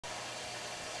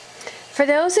For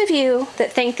those of you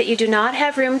that think that you do not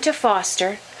have room to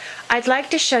foster, I'd like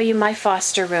to show you my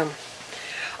foster room.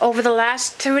 Over the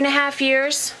last 2.5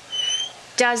 years,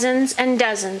 dozens and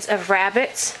dozens of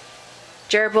rabbits,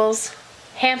 gerbils,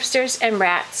 hamsters, and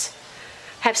rats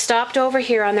have stopped over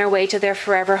here on their way to their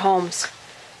forever homes,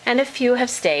 and a few have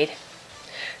stayed.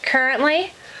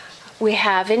 Currently, we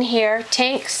have in here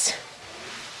Tinks,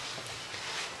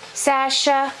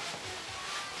 Sasha,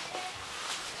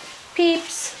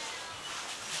 Peeps,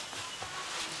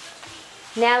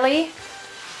 Nellie,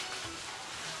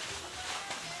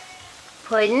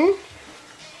 Puddin',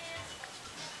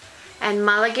 and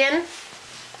Mulligan,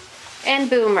 and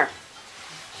Boomer.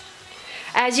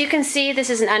 As you can see, this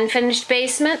is an unfinished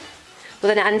basement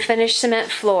with an unfinished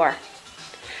cement floor.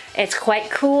 It's quite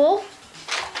cool,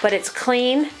 but it's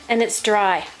clean and it's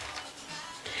dry.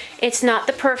 It's not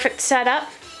the perfect setup,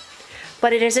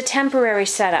 but it is a temporary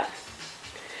setup.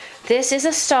 This is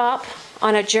a stop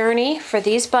on a journey for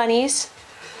these bunnies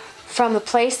from the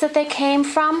place that they came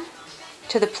from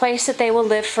to the place that they will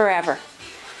live forever,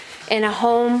 in a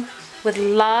home with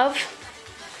love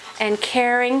and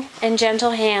caring and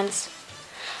gentle hands.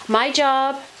 My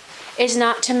job is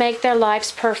not to make their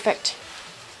lives perfect.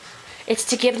 It's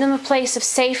to give them a place of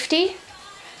safety,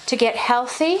 to get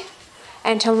healthy,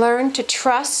 and to learn to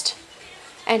trust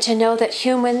and to know that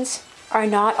humans are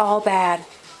not all bad.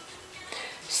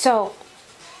 So,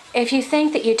 if you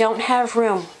think that you don't have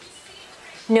room,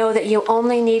 know that you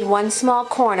only need one small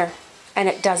corner, and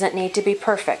it doesn't need to be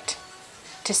perfect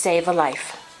to save a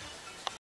life.